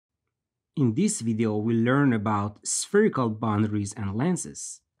In this video, we'll learn about spherical boundaries and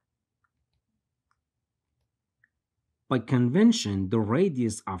lenses. By convention, the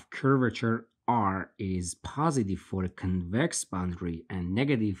radius of curvature r is positive for a convex boundary and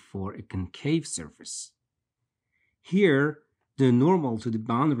negative for a concave surface. Here, the normal to the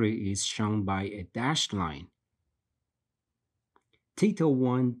boundary is shown by a dashed line. Theta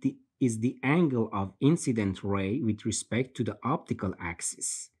 1 is the angle of incident ray with respect to the optical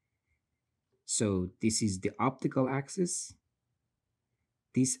axis. So this is the optical axis.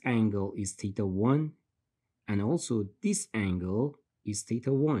 This angle is theta 1, and also this angle is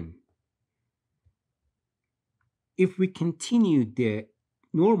theta 1. If we continue the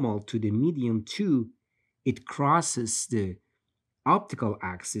normal to the medium 2, it crosses the optical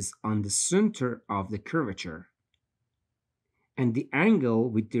axis on the center of the curvature. And the angle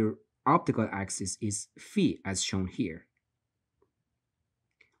with the optical axis is phi, as shown here.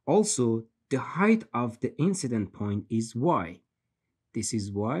 Also, the height of the incident point is y. This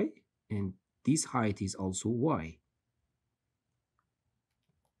is y, and this height is also y.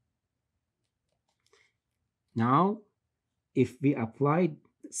 Now, if we apply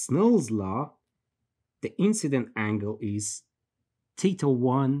Snell's law, the incident angle is theta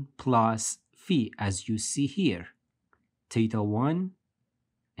 1 plus phi, as you see here. Theta 1,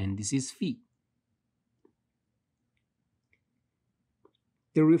 and this is phi.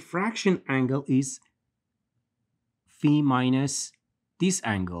 The refraction angle is phi minus this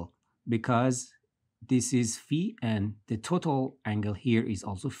angle, because this is phi and the total angle here is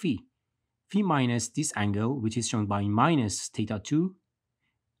also phi. Phi minus this angle, which is shown by minus theta 2,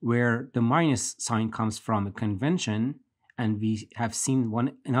 where the minus sign comes from a convention, and we have seen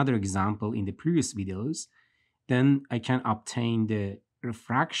another example in the previous videos, then I can obtain the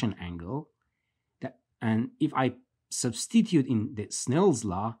refraction angle. And if I substitute in the Snell's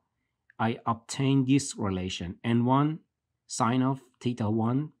law, I obtain this relation. N1 sine of theta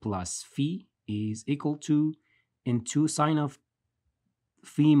 1 plus phi is equal to N2 sine of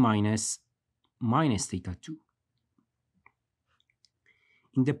phi minus theta 2.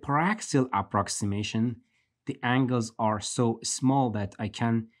 In the paraxial approximation, the angles are so small that I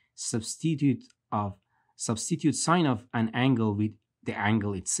can substitute sine of an angle with the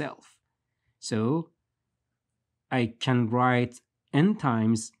angle itself. So I can write n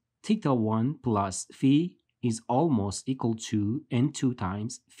times theta 1 plus phi is almost equal to n2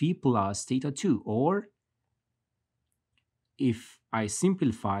 times phi plus theta 2. Or if I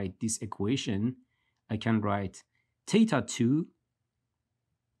simplify this equation, I can write theta 2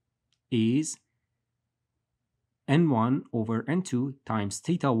 is n1 over n2 times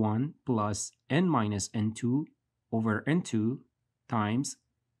theta 1 plus n minus n2 over n2 times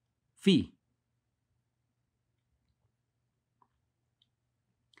phi.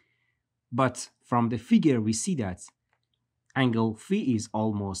 But from the figure, we see that angle phi is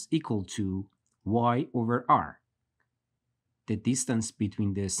almost equal to y over r. The distance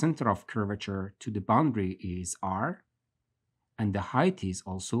between the center of curvature to the boundary is r, and the height is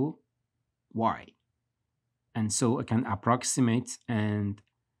also y. And so I can approximate and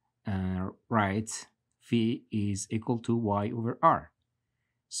write phi is equal to y over r.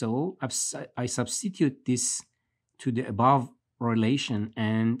 So I substitute this to the above relation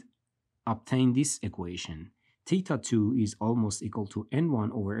and obtain this equation. Theta 2 is almost equal to n1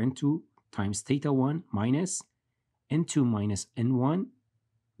 over n2 times theta 1 minus n2 minus n1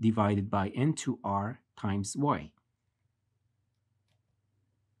 divided by n2r times y.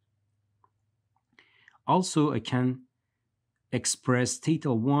 Also, I can express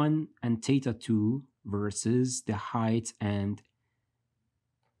theta 1 and theta 2 versus the height and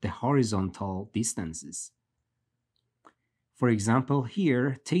the horizontal distances. For example,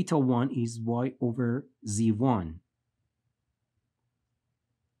 here, theta 1 is y over z1.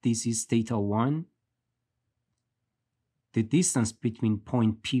 This is theta 1. The distance between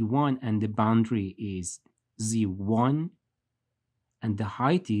point P1 and the boundary is z1, and the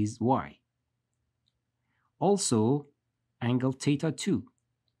height is y. Also, angle theta 2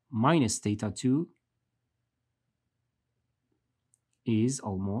 minus theta 2 is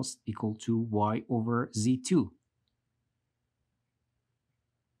almost equal to y over z2.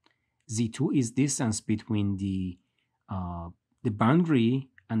 Z2 is distance between the boundary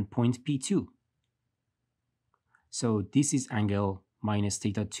and point P2. So this is angle minus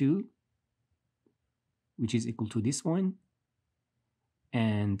theta 2, which is equal to this one.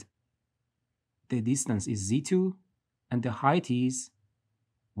 And the distance is Z2, and the height is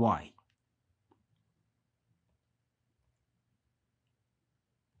y.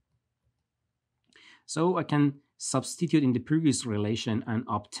 So I can substitute in the previous relation and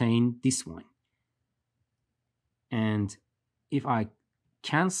obtain this one. And if I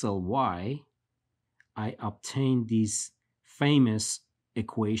cancel y, I obtain this famous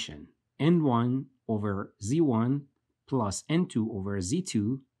equation. N1 over Z1 plus N2 over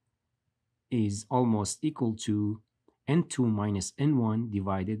Z2 is almost equal to N2 minus N1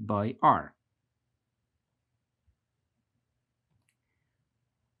 divided by R.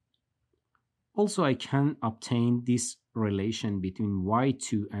 Also, I can obtain this relation between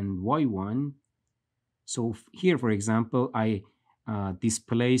Y2 and Y1. So here, for example, I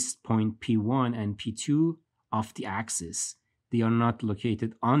displace point P1 and P2 off the axis. They are not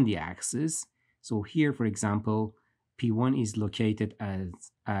located on the axis. So here, for example, P1 is located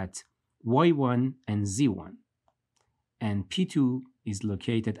at Y1 and Z1. And P2 is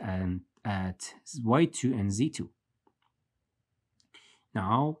located at Y2 and Z2.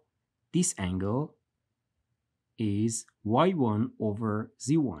 Now, this angle is Y1 over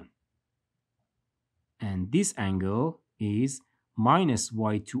Z1. And this angle is minus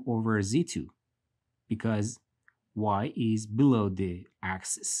Y2 over Z2 because Y is below the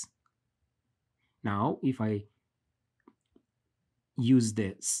axis. Now, if I use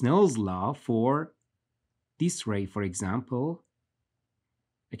the Snell's law for this ray, for example,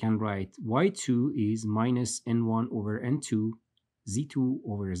 I can write Y2 is minus N1 over N2, Z2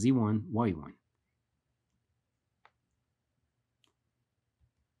 over Z1, Y1.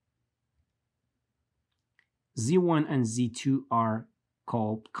 Z1 and Z2 are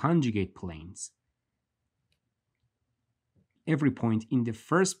called conjugate planes. Every point in the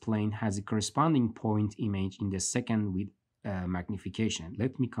first plane has a corresponding point image in the second with magnification.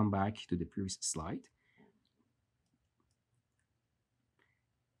 Let me come back to the previous slide.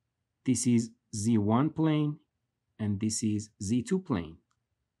 This is Z1 plane and this is Z2 plane.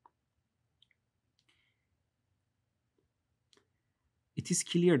 It is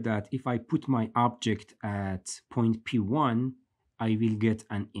clear that if I put my object at point P1, I will get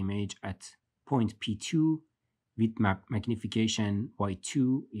an image at point P2 with magnification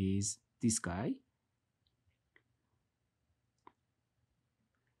Y2 is this guy.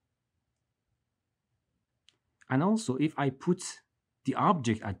 And also, if I put the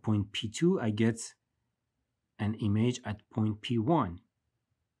object at point P2, I get an image at point P1.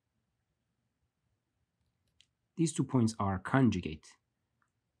 These 2 points are conjugate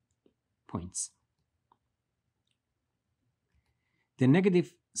points. The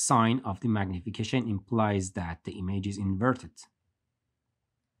negative sign of the magnification implies that the image is inverted.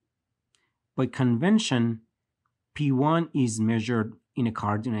 By convention, P1 is measured in a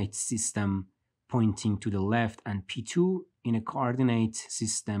coordinate system pointing to the left and P2 in a coordinate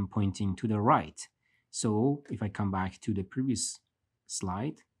system pointing to the right. So if I come back to the previous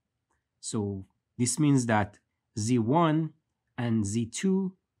slide, so this means that Z1 and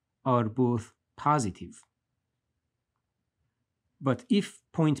Z2 are both positive. But if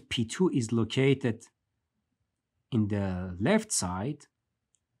point P2 is located in the left side,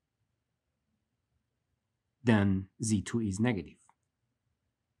 then Z2 is negative.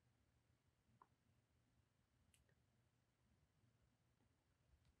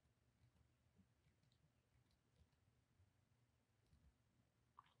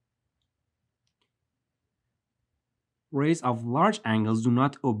 Rays of large angles do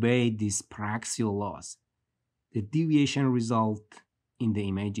not obey these paraxial laws. The deviation result in the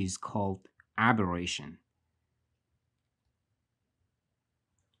image is called aberration.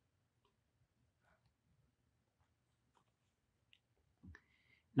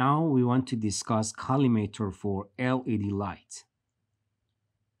 Now we want to discuss collimator for LED light.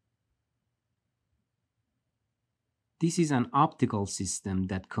 This is an optical system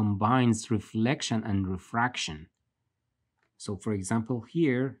that combines reflection and refraction. So for example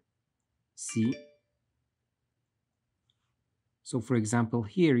here, see. So for example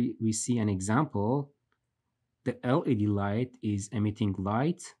here we see an example. The LED light is emitting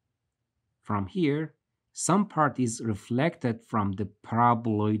light from here. Some part is reflected from the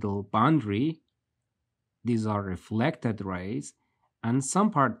paraboloidal boundary. These are reflected rays, and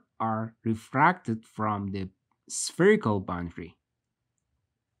some part are refracted from the spherical boundary.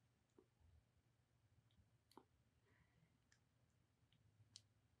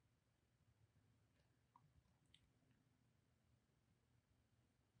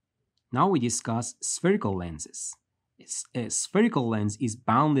 Now we discuss spherical lenses. A spherical lens is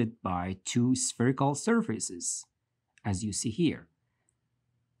bounded by 2 spherical surfaces, as you see here.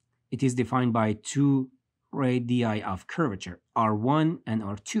 It is defined by 2 radii of curvature, R1 and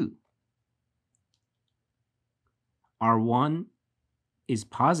R2. R1 is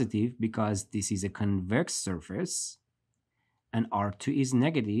positive because this is a convex surface, and R2 is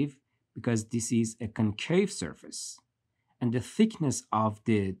negative because this is a concave surface, and the thickness of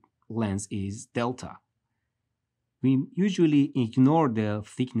the lens is delta. We usually ignore the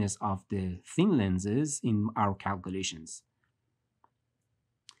thickness of the thin lenses in our calculations.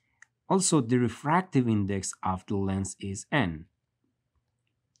 Also, the refractive index of the lens is n.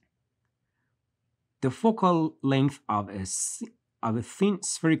 The focal length of a thin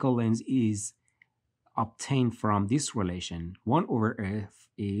spherical lens is obtained from this relation. 1 over f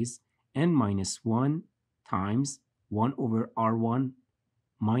is n minus 1 times 1 over r1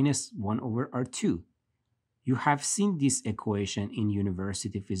 minus 1 over r2. You have seen this equation in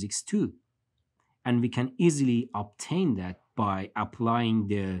university physics too, and we can easily obtain that by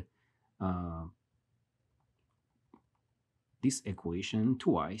applying uh, this equation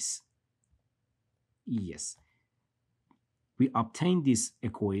twice. Yes, we obtain this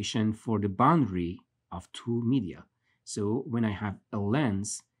equation for the boundary of two media. So when I have a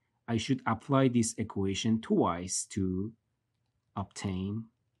lens, I should apply this equation twice to obtain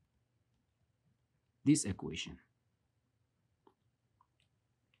this equation.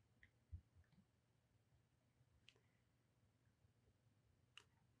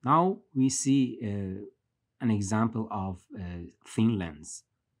 Now we see an example of a thin lens.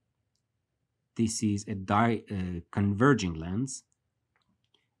 This is a converging lens,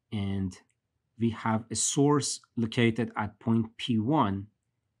 and we have a source located at point P1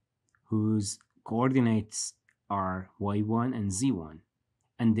 whose coordinates are y1 and z1,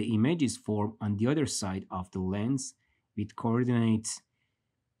 and the image is formed on the other side of the lens with coordinates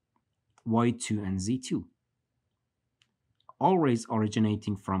y2 and z2. All rays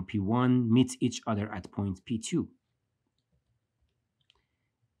originating from P1 meet each other at point P2.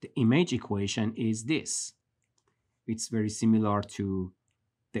 The image equation is this. It's very similar to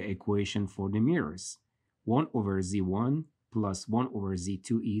the equation for the mirrors. 1 over z1 plus 1 over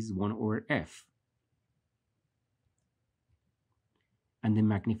z2 is 1 over f. And the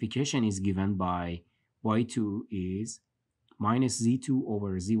magnification is given by y2 is minus z2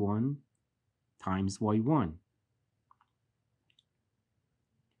 over z1 times y1.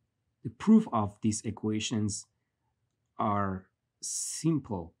 The proof of these equations are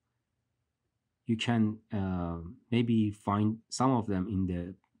simple. You can maybe find some of them in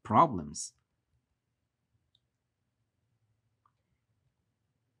the problems.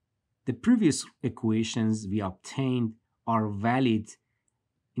 The previous equations we obtained are valid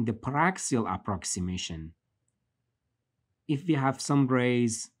in the paraxial approximation. If we have some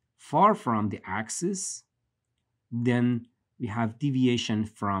rays far from the axis, then we have deviation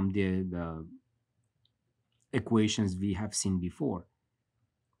from the equations we have seen before.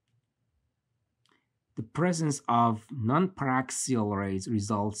 The presence of non-paraxial rays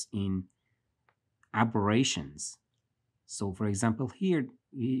results in aberrations. So for example, here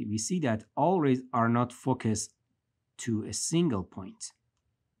we see that all rays are not focused to a single point,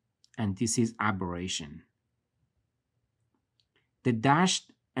 and this is aberration. The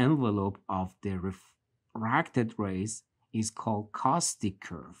dashed envelope of the refracted rays is called caustic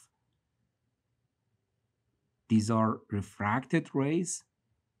curve. These are refracted rays,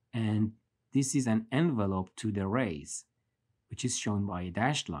 and this is an envelope to the rays, which is shown by a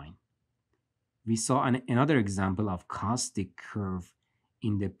dashed line. We saw another example of caustic curve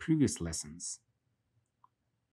in the previous lessons.